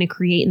we're trying to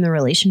create in the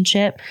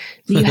relationship.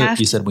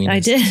 You said we-ness. I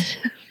did.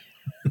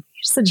 You're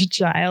such a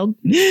child.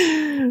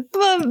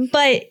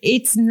 But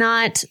it's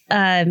not,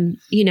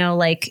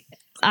 like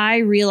I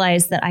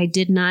realized that I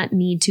did not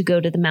need to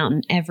go to the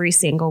mountain every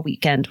single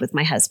weekend with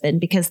my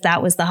husband because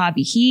that was the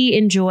hobby he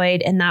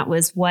enjoyed and that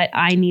was what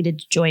I needed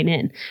to join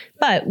in.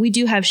 But we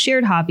do have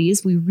shared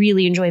hobbies. We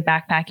really enjoy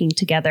backpacking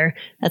together.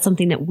 That's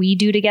something that we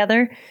do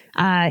together.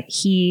 Why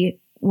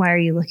are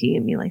you looking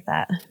at me like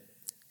that?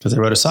 Because I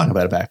wrote a song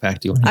about a backpack.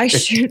 Do you want to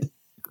hear it?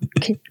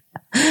 Okay.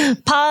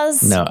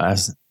 Pause.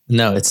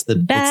 No, it's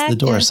the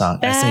Dora song.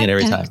 I sing it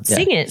every time. Yeah.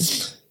 Sing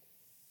it.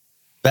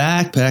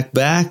 Backpack,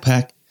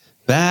 backpack.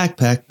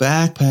 Backpack,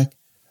 backpack.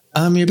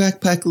 I'm your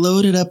backpack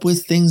loaded up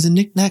with things and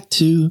knick-knack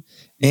too.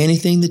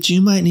 Anything that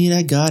you might need,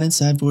 I got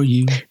inside for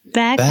you.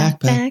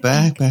 Backpack,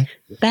 backpack.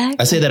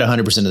 I say that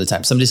 100% of the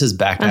time. Somebody says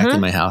backpack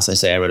in my house. I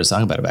say, I wrote a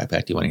song about a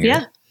backpack. Do you want to hear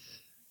it?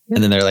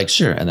 And then they're like,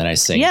 sure. And then I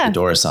sing the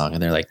Dora song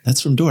and they're like,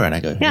 that's from Dora. And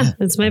I go, yeah.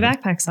 That's my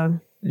backpack song.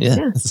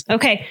 Yeah.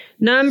 Okay.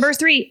 Number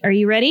 3. Are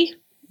you ready?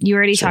 You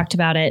already talked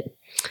about it.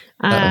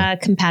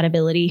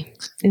 Compatibility.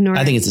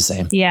 I think it's the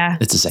same. Yeah.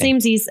 It's the same.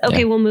 Samesies.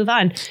 Okay, we'll move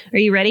on. Are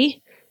you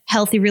ready?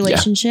 Healthy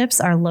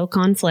relationships are low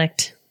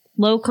conflict.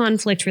 Low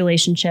conflict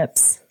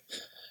relationships.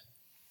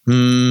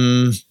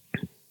 I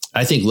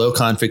think low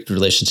conflict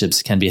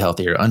relationships can be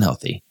healthy or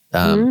unhealthy.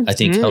 I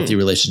think healthy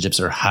relationships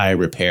are high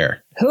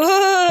repair.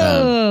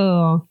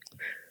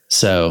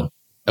 So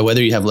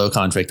whether you have low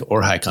conflict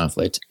or high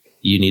conflict,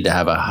 you need to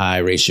have a high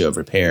ratio of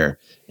repair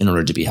in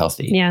order to be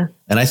healthy. Yeah.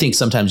 And I think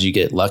sometimes you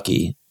get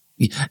lucky.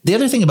 The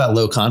other thing about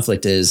low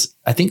conflict is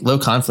I think low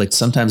conflict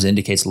sometimes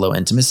indicates low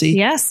intimacy.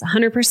 Yes,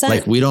 100%.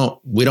 Like we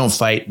don't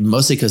fight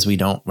mostly because we're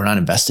not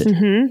invested,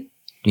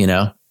 you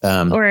know?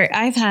 Or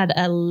I've had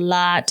a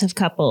lot of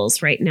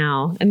couples right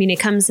now. I mean, it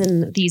comes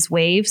in these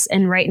waves.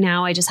 And right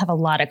now I just have a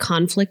lot of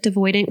conflict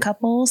avoidant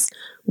couples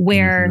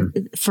where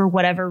for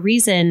whatever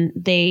reason,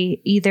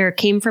 they either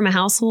came from a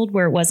household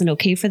where it wasn't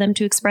okay for them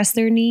to express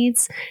their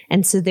needs.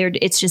 And so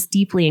it's just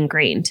deeply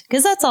ingrained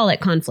because that's all that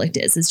conflict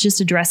is. It's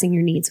just addressing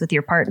your needs with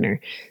your partner.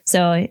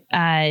 So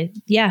I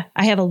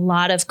have a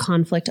lot of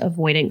conflict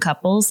avoidant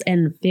couples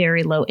and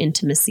very low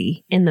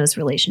intimacy in those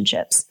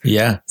relationships.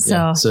 Yeah.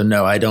 So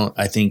no, I don't.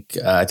 I think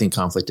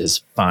conflict is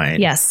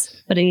fine. Yes,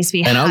 but it needs to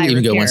be And high I'll even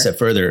repair. go one step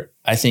further.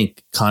 I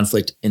think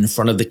conflict in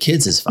front of the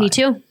kids is fine. Me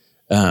too.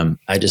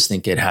 I just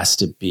think it has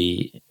to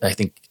be, I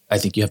think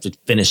you have to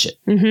finish it,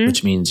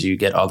 which means you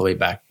get all the way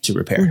back to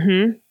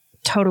repair.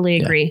 Totally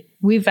agree.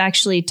 We've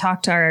actually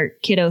talked our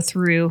kiddo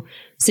through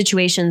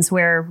situations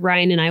where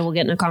Ryan and I will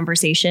get in a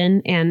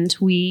conversation and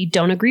we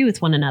don't agree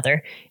with one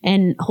another.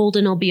 And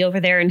Holden will be over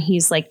there and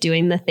he's like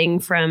doing the thing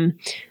from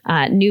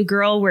New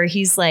Girl where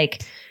he's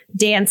like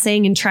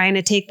dancing and trying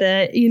to take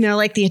the,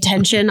 like the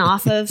attention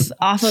off of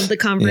the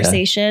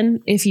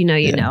conversation. If you know,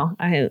 you know.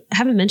 I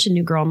haven't mentioned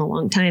New Girl in a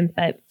long time,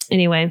 but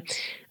anyway.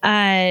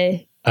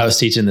 I was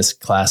teaching this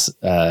class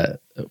for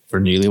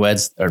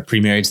newlyweds or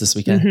pre-marriage this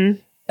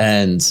weekend.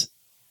 And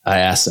I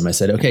asked them, I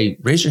said, okay,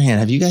 raise your hand.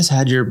 Have you guys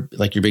had your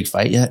big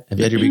fight yet? Have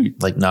you had your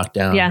big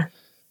knockdown? Yeah.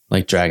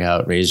 Like drag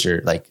out, raise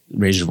your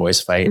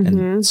voice fight?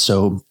 And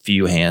so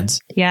few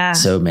hands. Yeah.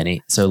 So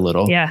many, so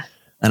little. Yeah.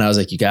 And I was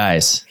like, you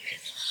guys,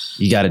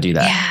 you got to do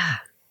that. Yeah.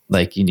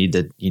 Like you need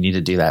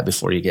to do that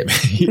before you get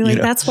married.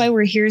 That's why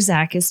we're here,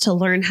 Zach, is to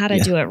learn how to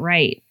do it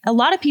right. A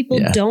lot of people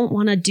don't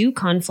want to do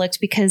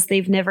conflict because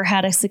they've never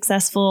had a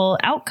successful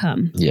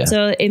outcome. Yeah.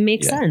 So it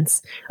makes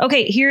sense.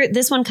 Okay,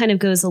 this one kind of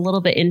goes a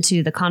little bit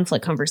into the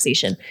conflict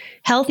conversation.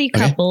 Healthy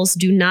couples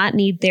do not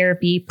need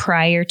therapy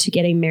prior to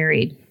getting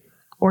married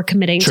or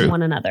committing to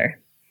one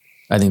another.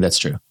 I think that's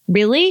true.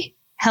 Really?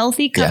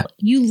 Healthy couple?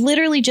 Yeah. You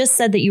literally just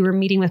said that you were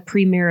meeting with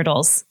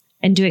premaritals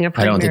and doing a premarital.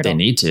 I don't think they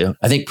need to.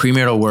 I think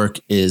premarital work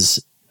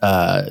is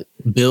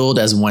billed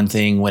as one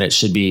thing when it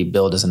should be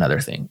billed as another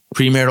thing.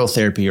 Premarital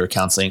therapy or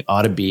counseling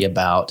ought to be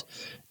about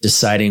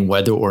deciding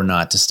whether or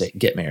not to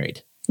get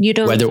married.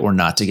 Whether or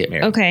not to get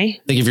married.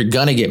 Okay. Like if you're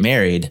going to get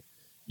married,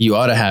 you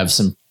ought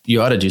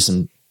to do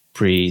some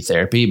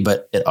pre-therapy,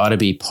 but it ought to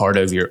be part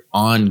of your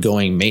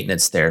ongoing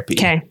maintenance therapy.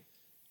 Okay.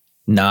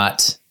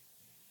 Not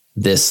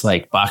this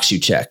like box you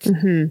check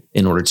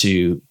in order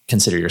to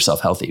consider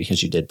yourself healthy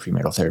because you did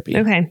premarital therapy.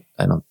 Okay.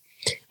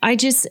 I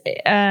just,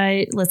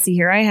 let's see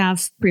here. I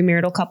have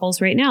premarital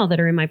couples right now that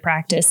are in my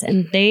practice,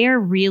 and they are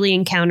really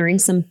encountering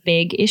some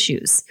big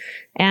issues,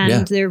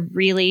 and they're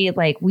really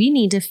like, we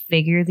need to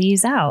figure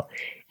these out.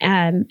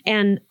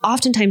 And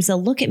oftentimes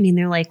they'll look at me and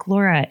they're like,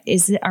 Laura,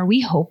 are we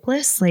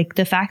hopeless? Like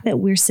the fact that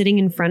we're sitting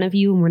in front of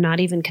you and we're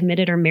not even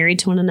committed or married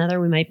to one another.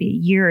 We might be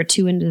a year or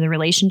two into the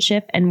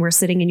relationship and we're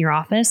sitting in your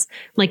office.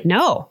 I'm like,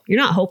 no, you're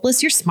not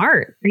hopeless. You're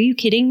smart. Are you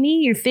kidding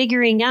me? You're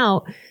figuring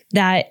out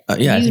that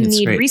you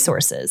need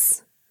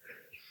resources.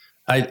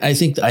 I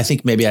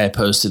think maybe I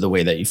opposed to the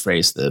way that you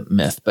phrased the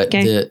myth, but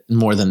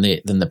more than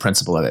the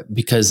principle of it,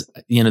 because,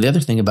 the other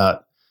thing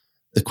about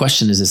the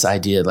question is this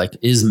idea, like,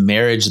 is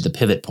marriage the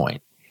pivot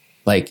point?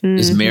 Like,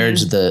 is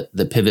marriage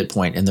the pivot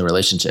point in the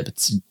relationship?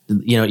 It's,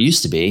 it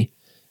used to be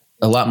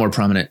a lot more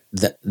prominent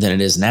than it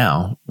is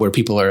now, where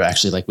people are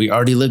actually like, we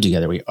already live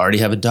together. We already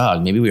have a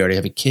dog. Maybe we already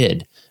have a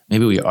kid.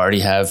 Maybe we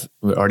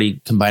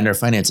already combined our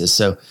finances.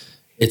 So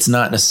it's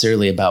not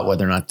necessarily about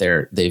whether or not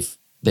they've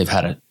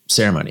had a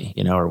ceremony,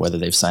 or whether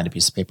they've signed a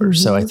piece of paper.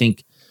 So I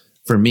think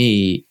for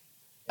me,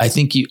 I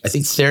think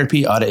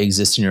therapy ought to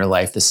exist in your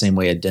life the same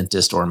way a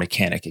dentist or a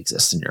mechanic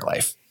exists in your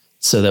life.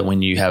 So that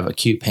when you have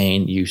acute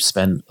pain, you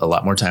spend a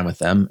lot more time with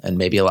them and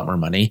maybe a lot more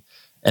money.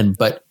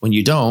 But when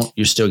you don't,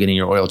 you're still getting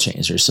your oil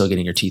changed. You're still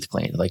getting your teeth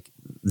cleaned. Like,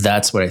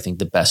 that's what I think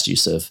the best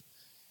use of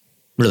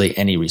really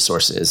any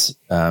resource is,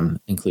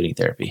 including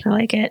therapy. I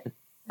like it.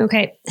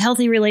 Okay.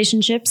 Healthy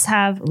relationships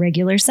have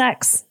regular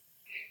sex,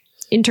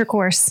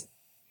 intercourse.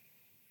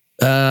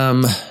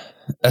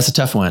 That's a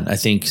tough one. I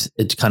think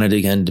it kind of,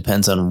 again,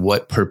 depends on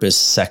what purpose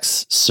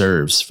sex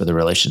serves for the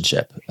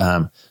relationship.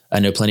 I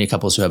know plenty of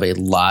couples who have a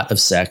lot of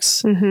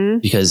sex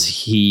because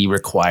he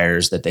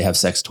requires that they have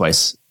sex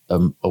twice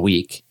a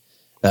week.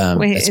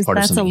 Wait,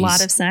 that's a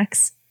lot of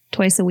sex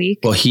twice a week?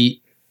 Well,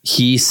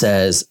 he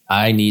says,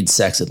 I need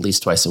sex at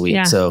least twice a week.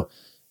 Yeah. So,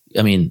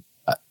 I mean,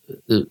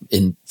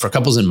 for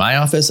couples in my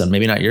office, and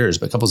maybe not yours,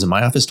 but couples in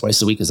my office,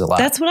 twice a week is a lot.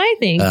 That's what I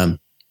think.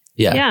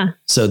 Yeah.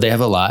 So they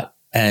have a lot,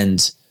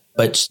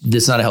 but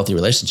it's not a healthy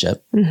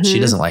relationship.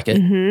 She doesn't like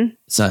it.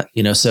 It's not,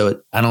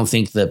 so I don't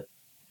think the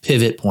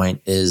pivot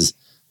point is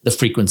the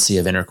frequency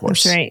of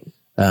intercourse. That's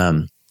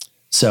right.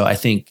 So I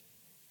think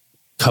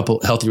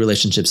healthy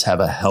relationships have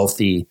a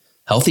healthy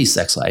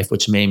sex life,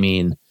 which may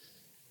mean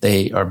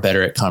they are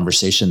better at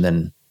conversation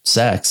than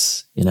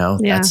sex.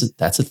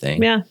 That's a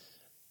thing. Yeah.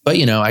 But,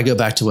 I go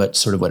back to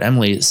what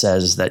Emily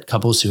says, that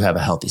couples who have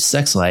a healthy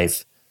sex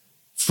life,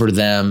 for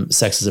them,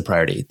 sex is a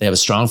priority. They have a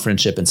strong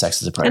friendship and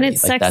sex is a priority. And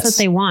it's sex that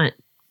they want.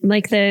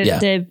 Like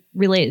the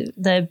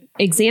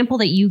example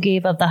that you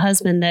gave of the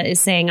husband that is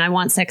saying, I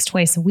want sex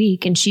twice a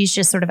week, and she's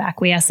just sort of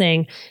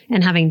acquiescing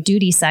and having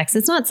duty sex.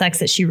 It's not sex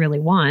that she really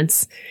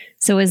wants.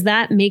 So does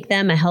that make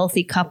them a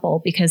healthy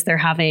couple because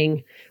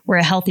we're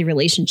a healthy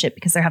relationship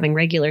because they're having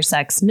regular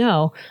sex?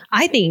 No,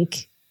 I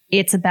think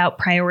it's about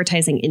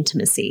prioritizing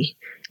intimacy.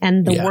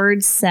 And the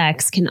word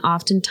sex can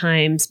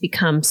oftentimes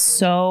become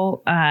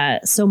so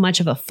much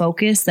of a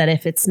focus that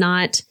if it's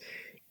not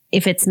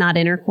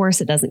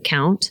intercourse, it doesn't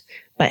count.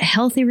 But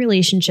healthy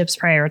relationships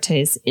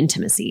prioritize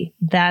intimacy.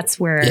 That's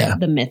where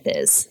the myth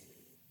is.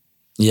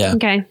 Yeah.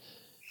 Okay.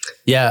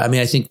 Yeah. I mean,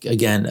 I think,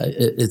 again,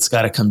 it's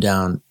got to come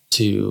down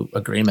to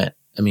agreement.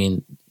 I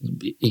mean,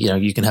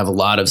 you can have a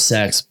lot of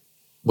sex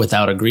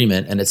without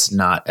agreement and it's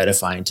not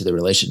edifying to the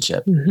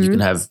relationship. You can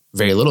have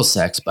very little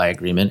sex by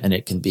agreement and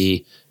it can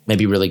be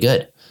maybe really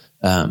good.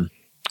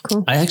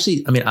 Cool.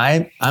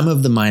 I'm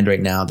of the mind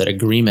right now that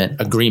agreement,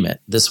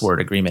 this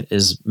word agreement,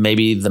 is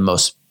maybe the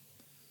most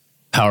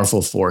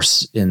powerful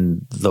force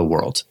in the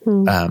world.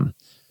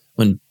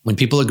 When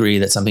people agree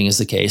that something is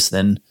the case,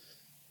 then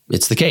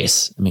it's the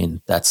case. I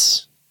mean,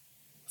 that's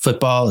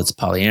football, it's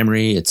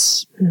polyamory,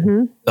 it's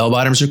bell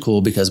bottoms are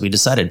cool because we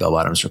decided bell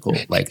bottoms are cool.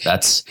 Like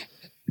that's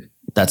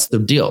the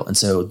deal. And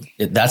so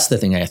that's the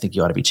thing I think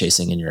you ought to be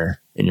chasing in your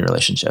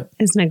relationship.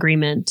 Is an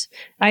agreement.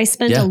 I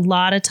spent a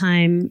lot of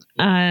time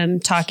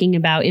talking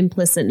about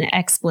implicit and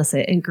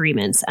explicit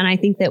agreements. And I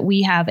think that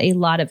we have a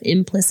lot of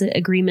implicit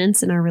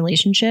agreements in our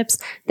relationships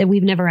that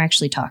we've never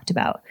actually talked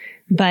about.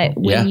 But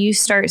when you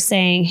start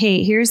saying,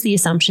 hey, here's the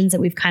assumptions that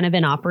we've kind of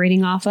been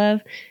operating off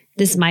of,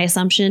 this is my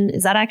assumption,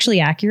 is that actually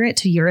accurate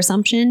to your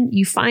assumption?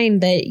 You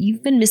find that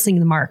you've been missing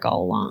the mark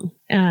all along.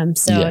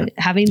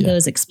 Having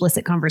those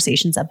explicit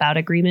conversations about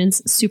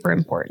agreements, super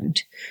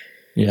important.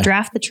 Yeah.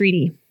 Draft the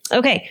treaty.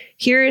 Okay,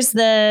 here's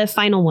the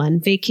final one.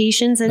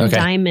 Vacations and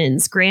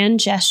diamonds, grand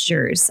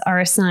gestures are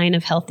a sign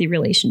of healthy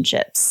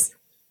relationships.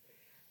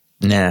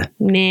 Nah.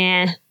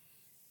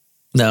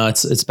 No,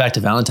 it's back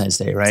to Valentine's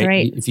Day, right?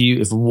 Right.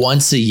 If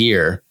once a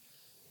year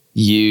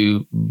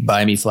you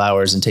buy me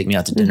flowers and take me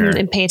out to dinner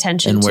and pay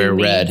attention and to wear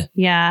me. red,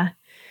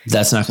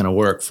 that's not going to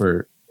work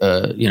for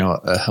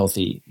a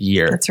healthy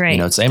year. That's right.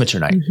 It's amateur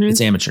night.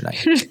 It's amateur night.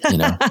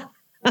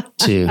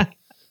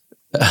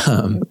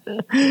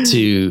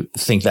 To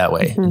think that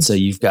way. And so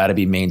you've got to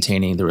be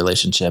maintaining the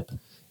relationship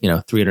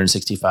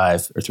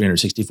 365 or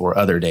 364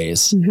 other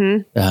days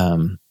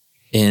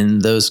in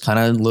those kind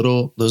of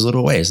little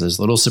ways, those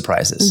little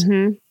surprises.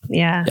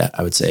 Yeah,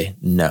 I would say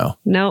no.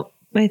 Nope.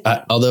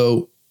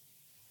 Although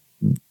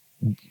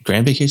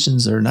grand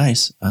vacations are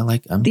nice. I'm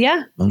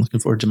looking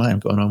forward to mine. I'm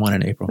going on one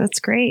in April. That's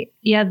great.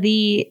 Yeah.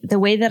 The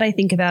way that I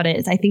think about it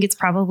is I think it's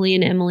probably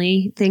an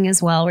Emily thing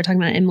as well. We're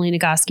talking about Emily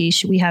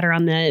Nagoski. We had her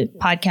on the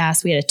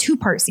podcast. We had a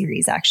 2-part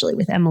series actually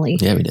with Emily.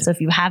 Yeah, we did. So if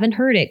you haven't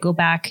heard it, go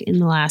back in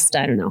the last,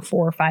 4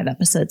 or 5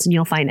 episodes and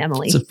you'll find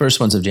Emily. It's the first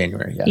ones of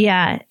January.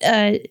 Yeah.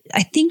 Yeah.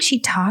 I think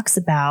she talks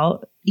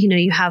about,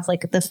 you have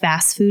like the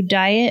fast food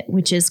diet,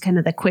 which is kind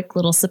of the quick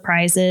little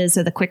surprises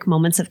or the quick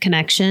moments of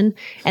connection.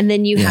 And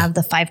then you have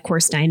the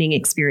 5-course dining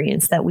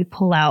experience that we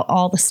pull out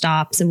all the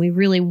stops and we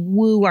really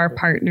woo our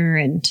partner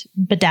and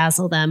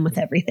bedazzle them with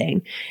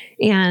everything.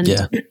 And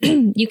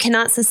you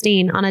cannot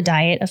sustain on a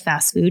diet of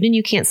fast food and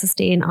you can't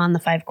sustain on the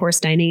 5-course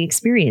dining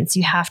experience.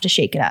 You have to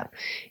shake it up.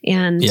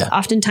 And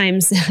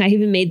oftentimes I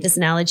even made this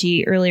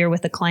analogy earlier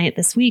with a client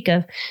this week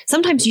of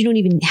sometimes you don't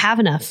even have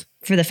enough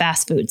for the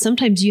fast food.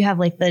 Sometimes you have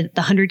like the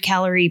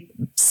 100-calorie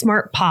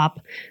Smart Pop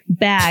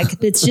bag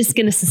that's just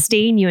going to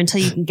sustain you until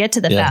you can get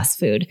to the fast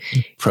food.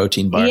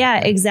 Protein bar. Yeah,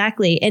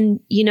 exactly. And,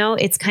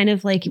 it's kind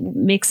of like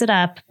mix it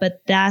up,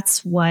 but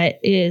that's what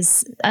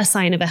is a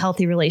sign of a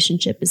healthy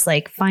relationship is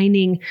like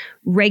finding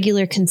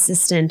regular,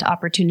 consistent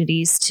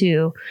opportunities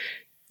to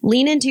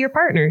lean into your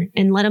partner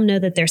and let them know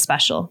that they're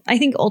special. I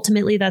think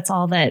ultimately that's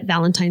all that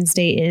Valentine's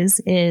Day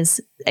is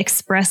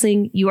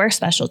expressing you are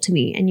special to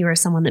me and you are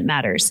someone that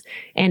matters.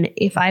 And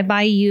if I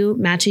buy you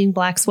matching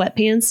black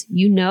sweatpants,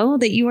 you know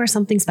that you are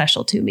something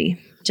special to me.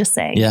 Just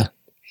saying. Yeah.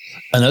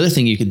 Another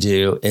thing you could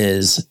do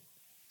is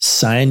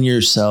sign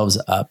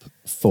yourselves up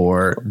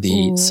for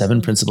the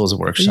 7 Principles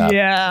workshop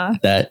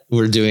that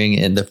we're doing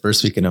in the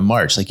first weekend of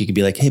March. Like you could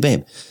be like, hey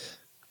babe,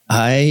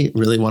 I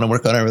really want to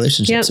work on our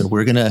relationship. So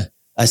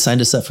I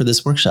signed us up for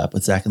this workshop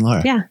with Zach and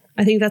Laura. Yeah,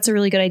 I think that's a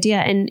really good idea.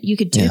 And you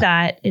could do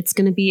that. It's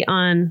going to be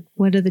on,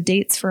 what are the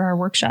dates for our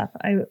workshop?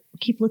 I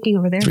keep looking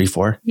over there.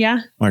 3-4.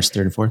 Yeah. March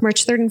 3rd and 4th.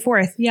 March 3rd and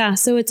 4th. Yeah.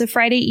 So it's a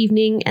Friday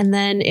evening. And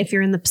then if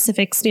you're in the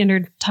Pacific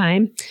Standard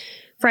Time,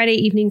 Friday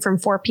evening from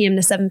 4 p.m.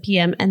 to 7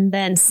 p.m. and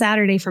then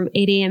Saturday from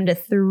 8 a.m. to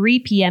 3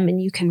 p.m.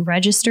 And you can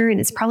register. And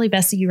it's probably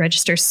best that you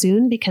register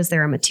soon because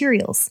there are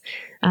materials.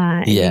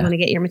 And you want to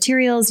get your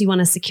materials. You want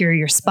to secure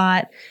your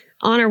spot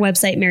on our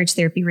website,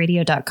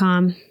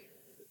 marriagetherapyradio.com.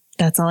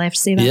 That's all I have to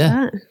say about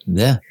that.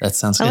 Yeah, that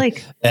sounds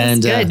good. That's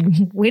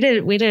good. Way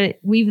to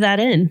weave that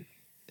in.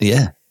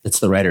 Yeah, it's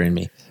the writer in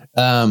me.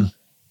 Well,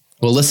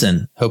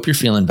 listen, hope you're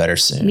feeling better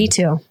soon. Me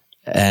too.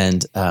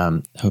 And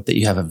hope that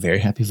you have a very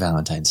happy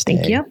Valentine's Day.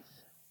 Thank you.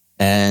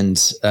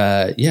 And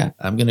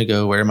I'm going to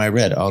go wear my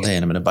red all day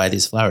and I'm going to buy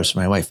these flowers for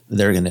my wife.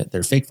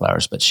 They're fake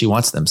flowers, but she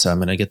wants them. So I'm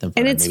going to get them for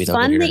her. And it's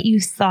fun that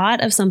you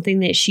thought of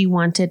something that she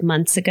wanted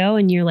months ago.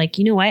 And you're like,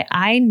 you know what?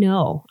 I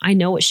know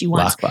what she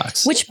wants.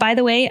 Lockbox. Which, by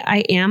the way,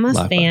 I am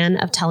a fan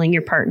of telling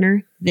your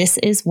partner, this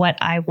is what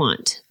I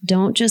want.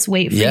 Don't just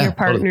wait for your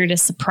partner to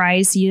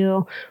surprise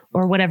you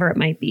or whatever it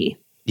might be.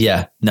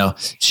 Yeah, no,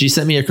 she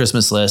sent me a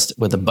Christmas list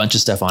with a bunch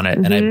of stuff on it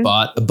and I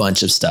bought a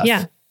bunch of stuff.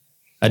 Yeah.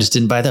 I just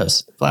didn't buy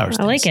those flowers.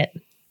 I like it.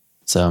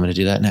 So I'm going to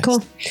do that next.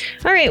 Cool.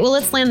 All right. Well,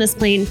 let's land this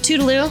plane.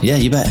 Toodaloo. Yeah,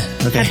 you bet.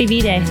 Okay. Happy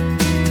V-Day.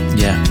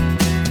 Yeah.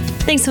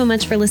 Thanks so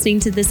much for listening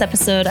to this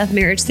episode of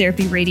Marriage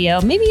Therapy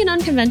Radio. Maybe an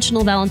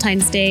unconventional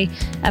Valentine's Day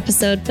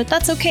episode, but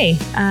that's okay.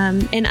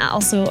 And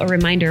also a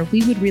reminder,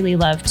 we would really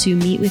love to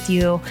meet with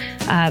you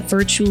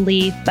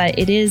virtually, but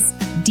it is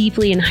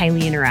deeply and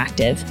highly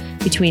interactive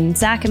between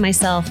Zach and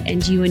myself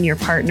and you and your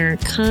partner.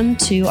 Come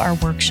to our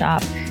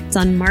workshop. It's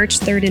on March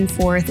 3rd and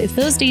 4th. If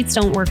those dates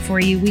don't work for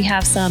you, we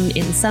have some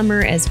in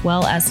summer as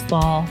well as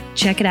fall.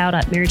 Check it out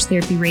at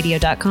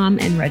marriagetherapyradio.com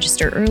and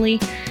register early.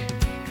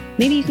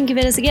 Maybe you can give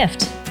it as a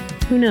gift.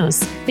 Who knows?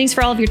 Thanks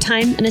for all of your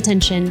time and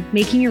attention,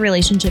 making your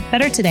relationship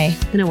better today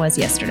than it was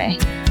yesterday.